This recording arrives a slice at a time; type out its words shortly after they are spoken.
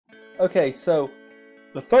Okay, so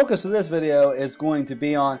the focus of this video is going to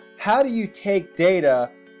be on how do you take data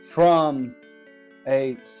from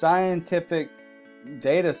a scientific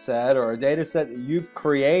data set or a data set that you've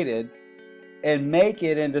created and make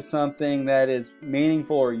it into something that is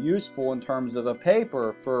meaningful or useful in terms of a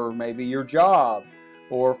paper for maybe your job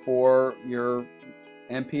or for your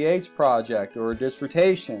MPH project or a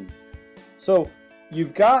dissertation. So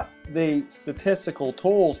you've got the statistical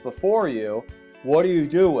tools before you. What do you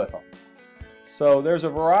do with them? So there's a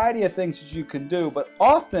variety of things that you can do, but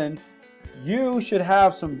often you should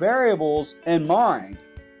have some variables in mind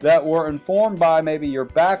that were informed by maybe your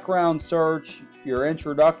background search, your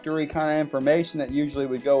introductory kind of information that usually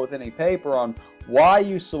would go with any paper on why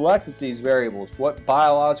you selected these variables, what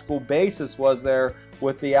biological basis was there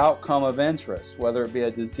with the outcome of interest, whether it be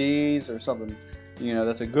a disease or something,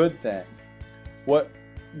 that's a good thing. What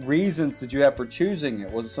reasons did you have for choosing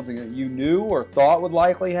it? Was it something that you knew or thought would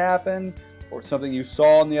likely happen, or something you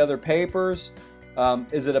saw in the other papers?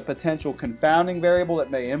 Is it a potential confounding variable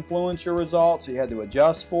that may influence your results, so you had to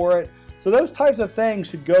adjust for it? So those types of things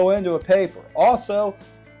should go into a paper. Also,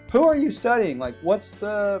 who are you studying? Like, what's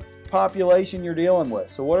the population you're dealing with?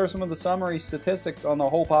 So what are some of the summary statistics on the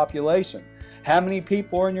whole population? How many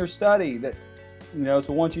people are in your study that,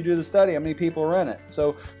 so once you do the study, how many people are in it?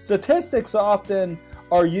 So statistics often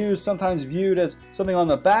are used, sometimes viewed as something on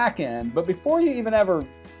the back end, but before you even ever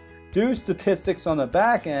do statistics on the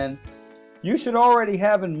back end, you should already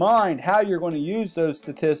have in mind how you're going to use those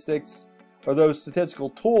statistics or those statistical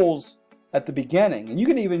tools at the beginning. And you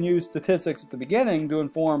can even use statistics at the beginning to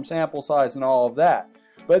inform sample size and all of that.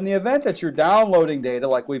 But in the event that you're downloading data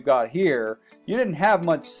like we've got here, you didn't have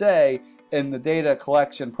much say in the data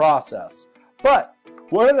collection process. But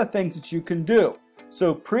what are the things that you can do?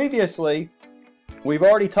 So previously, we've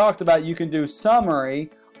already talked about you can do summary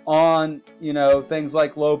on, things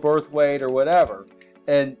like low birth weight or whatever.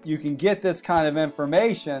 And you can get this kind of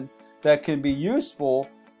information that can be useful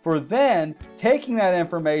for then taking that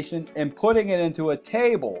information and putting it into a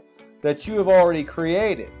table that you have already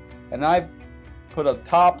created. And I've put a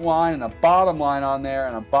top line and a bottom line on there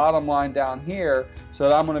and a bottom line down here so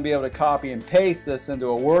that I'm going to be able to copy and paste this into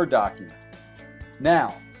a Word document.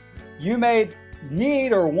 Now, you may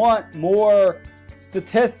need or want more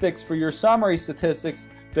statistics for your summary statistics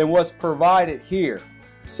than what's provided here.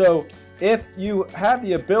 So if you have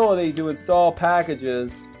the ability to install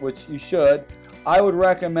packages, which you should, I would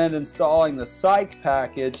recommend installing the Psych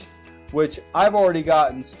package, which I've already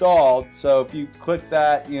got installed. So if you click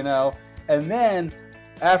that, and then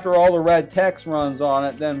after all the red text runs on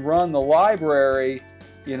it, then run the library,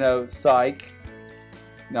 Psych.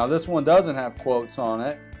 Now this one doesn't have quotes on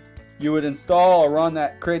it. You would install or run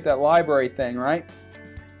that, create that library thing, right?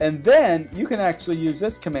 And then you can actually use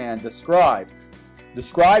this command, describe.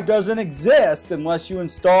 Describe doesn't exist unless you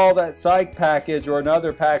install that Psych package or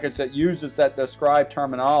another package that uses that describe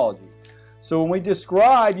terminology. So when we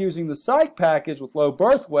describe using the Psych package with low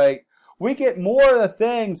birth weight, we get more of the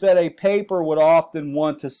things that a paper would often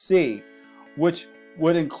want to see, which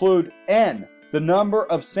would include N, the number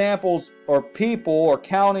of samples or people or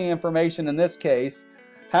county information in this case.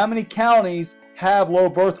 How many counties have low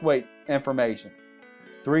birth weight information?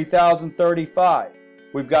 3,035.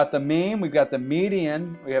 We've got the mean, we've got the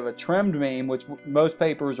median, we have a trimmed mean, which most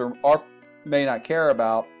papers may not care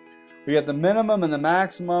about. We have the minimum and the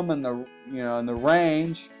maximum and the and the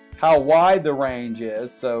range, how wide the range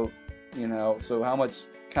is, so so how much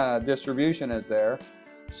kind of distribution is there.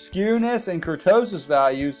 Skewness and kurtosis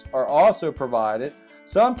values are also provided.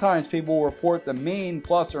 Sometimes people will report the mean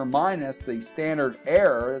plus or minus the standard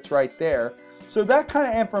error that's right there. So that kind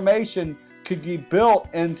of information could be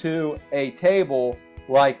built into a table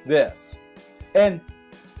like this. And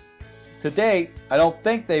to date, I don't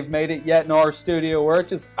think they've made it yet in RStudio where it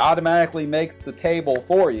just automatically makes the table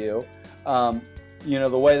for you,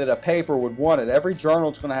 the way that a paper would want it. Every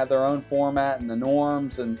journal is going to have their own format and the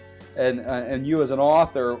norms and you as an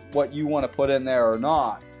author, what you want to put in there or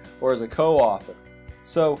not, or as a co-author.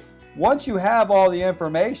 So once you have all the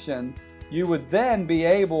information, you would then be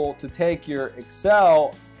able to take your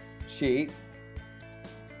Excel sheet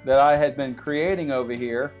that I had been creating over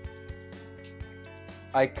here.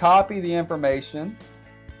 I copy the information,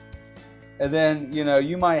 and then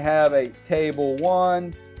you might have a table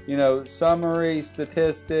 1, summary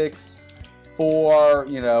statistics for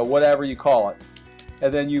whatever you call it,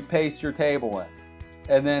 and then you paste your table in.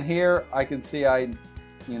 And then here I can see I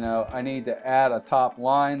need to add a top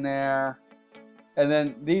line there, and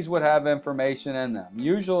then these would have information in them.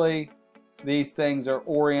 Usually these things are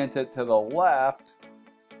oriented to the left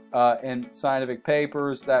in scientific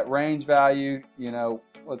papers. That range value,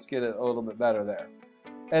 let's get it a little bit better there.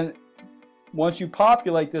 And once you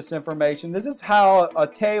populate this information, this is how a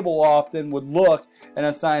table often would look in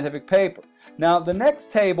a scientific paper. Now, the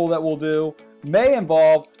next table that we'll do may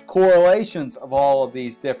involve correlations of all of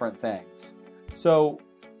these different things. So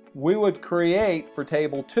we would create for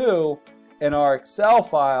table 2 in our Excel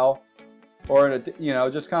file, or in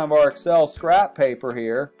a, just kind of our Excel scrap paper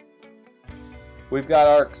here. We've got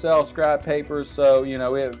our Excel scrap papers, so we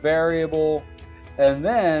have variable, and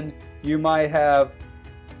then you might have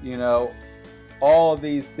all of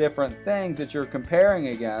these different things that you're comparing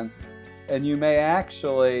against, and you may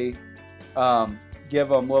actually give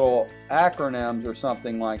them little acronyms or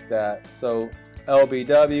something like that. So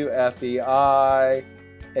LBW, FEI,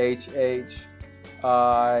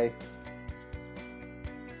 HHI,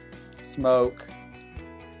 smoke,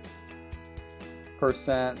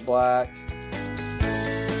 percent black,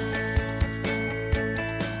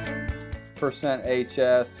 percent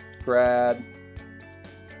HS, grad,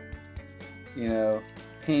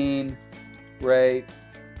 teen, rate,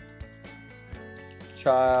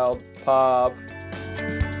 child, POV,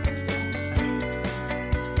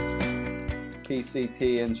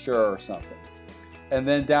 PCT, insure or something. And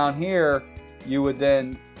then down here, you would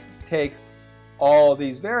then take all of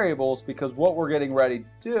these variables, because what we're getting ready to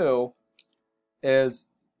do is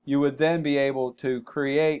you would then be able to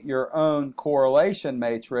create your own correlation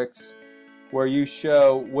matrix where you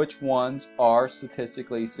show which ones are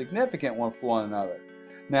statistically significant with one another.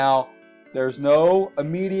 Now, there's no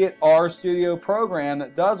immediate RStudio program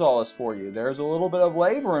that does all this for you. There's a little bit of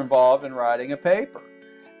labor involved in writing a paper.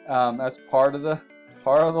 That's part of the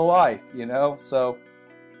life, So,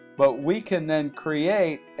 but we can then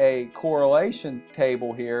create a correlation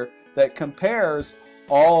table here that compares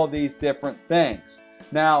all of these different things.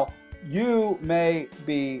 Now, you may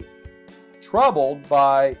be troubled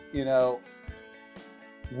by,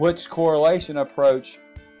 which correlation approach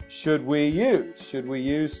should we use? Should we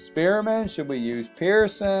use Spearman? Should we use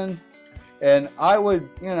Pearson? And I would,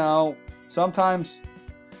 sometimes,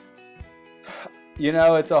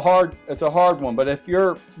 it's a hard one. But if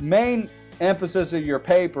your main emphasis of your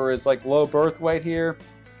paper is like low birth weight here,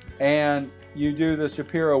 and you do the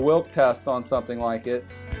Shapiro-Wilk test on something like it,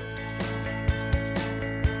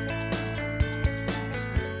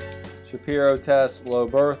 Shapiro test, low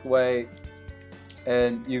birth weight,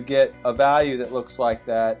 and you get a value that looks like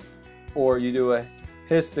that, or you do a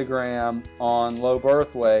histogram on low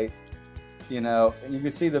birth weight, and you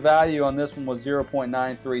can see the value on this one was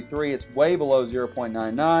 0.933. It's way below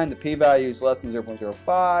 0.99. The p-value is less than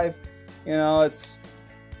 0.05.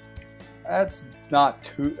 That's not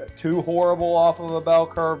too horrible off of a bell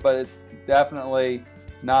curve, but it's definitely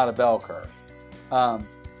not a bell curve.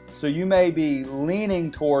 So you may be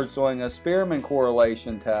leaning towards doing a Spearman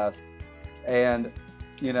correlation test, and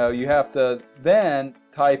you have to then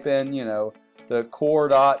type in the core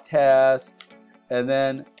dot test, and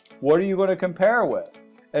then what are you going to compare with?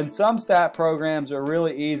 And some stat programs are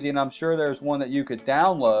really easy, and I'm sure there's one that you could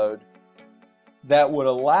download that would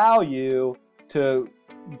allow you to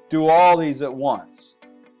do all these at once.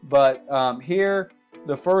 But here,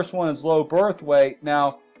 the first one is low birth weight.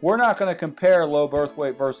 Now, we're not going to compare low birth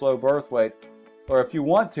weight versus low birth weight, or if you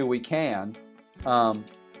want to, we can,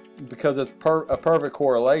 because it's a perfect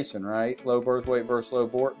correlation, right? Low birth weight versus low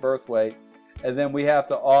birth weight. And then we have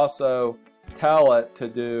to also tell it to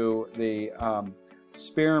do the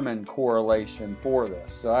Spearman correlation for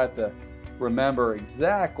this. So I have to remember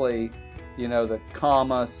exactly, the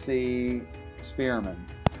comma C Spearman.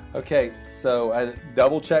 Okay, so I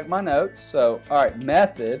double check my notes. So, all right,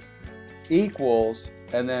 method equals,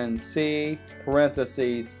 and then C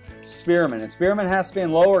parentheses Spearman. And Spearman has to be in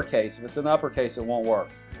lowercase. If it's in uppercase, it won't work.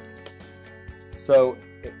 So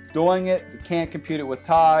it's doing it. You can't compute it with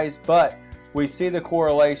ties, but we see the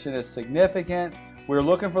correlation is significant. We're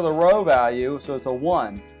looking for the row value, so it's a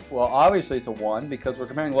 1. Well, obviously it's a 1 because we're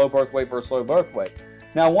comparing low birth weight versus low birth weight.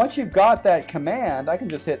 Now, once you've got that command, I can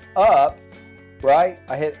just hit up, right?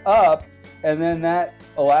 I hit up, and then that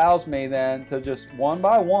allows me then to just one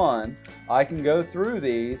by one, I can go through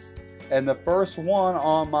these, and the first one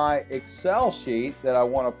on my Excel sheet that I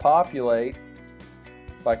want to populate,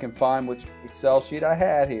 if I can find which Excel sheet I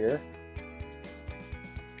had here,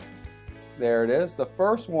 there it is, the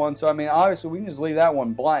first one. So I mean, obviously we can just leave that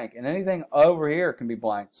one blank, and anything over here can be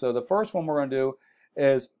blank. So the first one we're going to do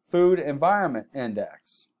is Food Environment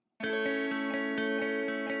Index.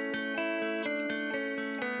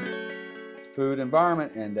 Food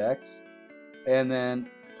Environment Index, and then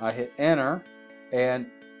I hit enter, and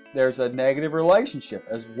there's a negative relationship.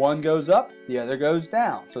 As one goes up, the other goes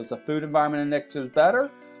down. So it's the Food Environment Index is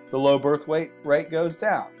better, the low birth weight rate goes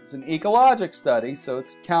down. It's an ecologic study, so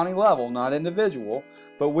it's county level, not individual.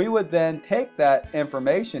 But we would then take that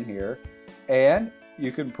information here, and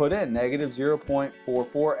you can put in negative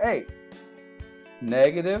 0.448.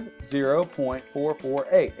 Negative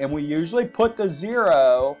 0.448. And we usually put the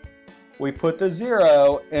zero,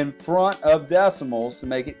 in front of decimals to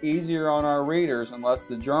make it easier on our readers unless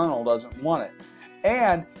the journal doesn't want it.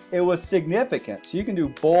 And it was significant. So you can do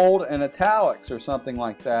bold and italics or something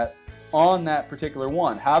like that on that particular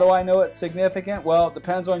one. How do I know it's significant? Well, it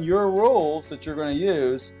depends on your rules that you're going to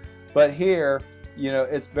use. But here,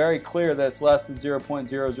 it's very clear that it's less than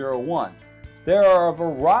 0.001. There are a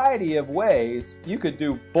variety of ways. You could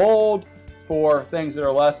do bold for things that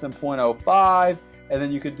are less than 0.05, and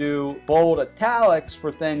then you could do bold italics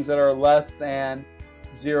for things that are less than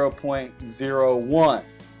 0.01.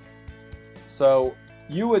 So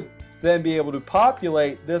you would then be able to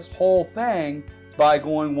populate this whole thing by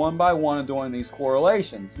going one by one and doing these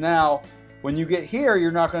correlations. Now, when you get here,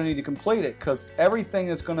 you're not going to need to complete it because everything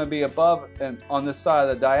that's going to be above and on this side of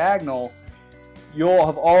the diagonal, you'll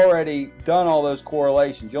have already done all those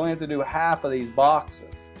correlations. You only have to do half of these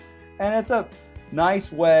boxes. And it's a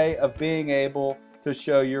nice way of being able to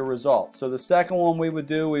show your results. So the second one we would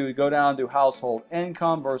go down and do household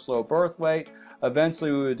income versus low birth weight.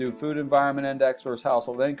 Eventually we would do food environment index versus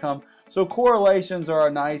household income. So correlations are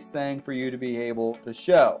a nice thing for you to be able to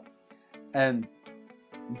show. And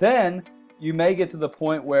then you may get to the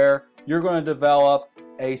point where you're going to develop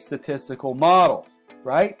a statistical model,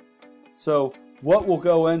 right? So what will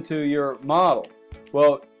go into your model?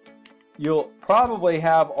 Well, you'll probably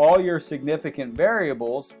have all your significant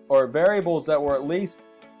variables, or variables that were at least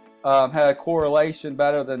had a correlation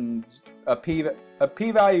better than a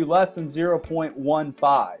p-value less than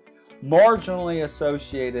 0.15, marginally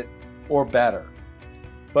associated or better.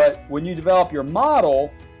 But when you develop your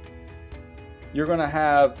model, you're going to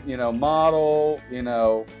have, model,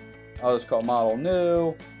 I'll just call it model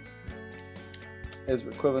new, is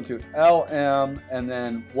equivalent to LM, and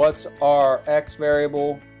then what's our X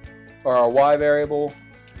variable, or our Y variable?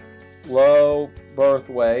 Low birth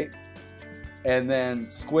weight. And then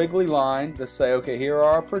squiggly line to say, okay, here are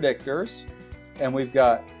our predictors. And we've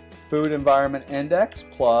got food environment index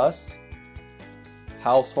plus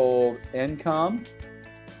household income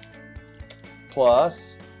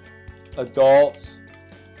plus adults.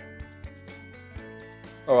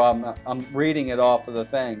 Oh, I'm reading it off of the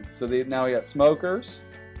thing. So now we got smokers.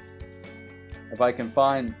 If I can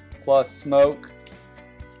find plus smoke,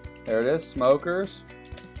 there it is, smokers,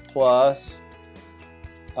 plus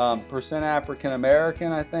percent African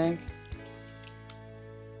American, I think,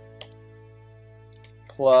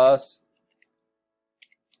 plus,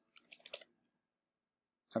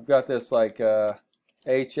 I've got this like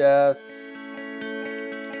HS,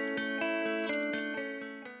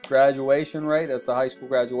 graduation rate, that's the high school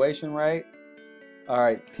graduation rate. All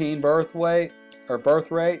right, teen birth weight, or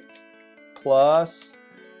birth rate, plus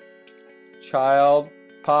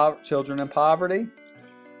children in poverty,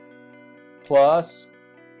 plus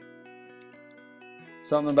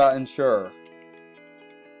something about insure,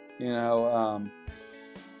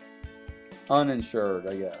 uninsured,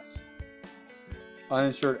 I guess.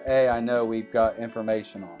 Uninsured A, I know we've got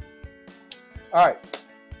information on. All right,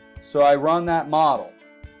 so I run that model.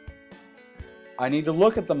 I need to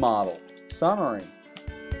look at the model. Summary.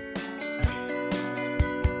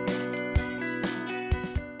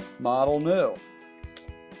 Model new.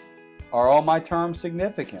 Are all my terms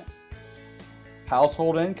significant?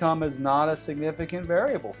 Household income is not a significant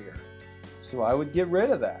variable here, so I would get rid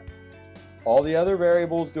of that. All the other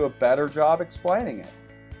variables do a better job explaining it.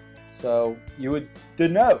 So you would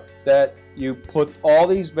denote that you put all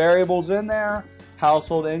these variables in there.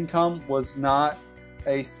 Household income was not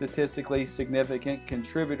a statistically significant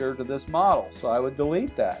contributor to this model, so I would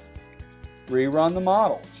delete that. Rerun the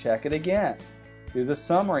model, check it again, do the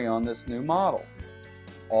summary on this new model.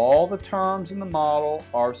 All the terms in the model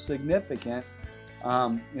are significant.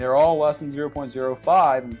 They're all less than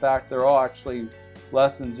 0.05. In fact, they're all actually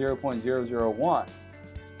less than 0.001.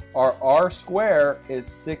 Our R square is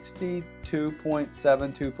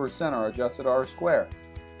 62.72%, our adjusted R square.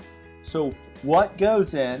 So what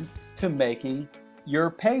goes into making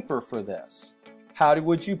your paper for this? How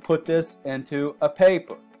would you put this into a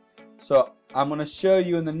paper? So I'm going to show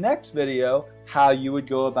you in the next video how you would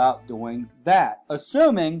go about doing that,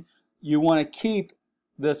 assuming you want to keep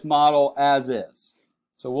this model as is.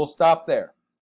 So we'll stop there.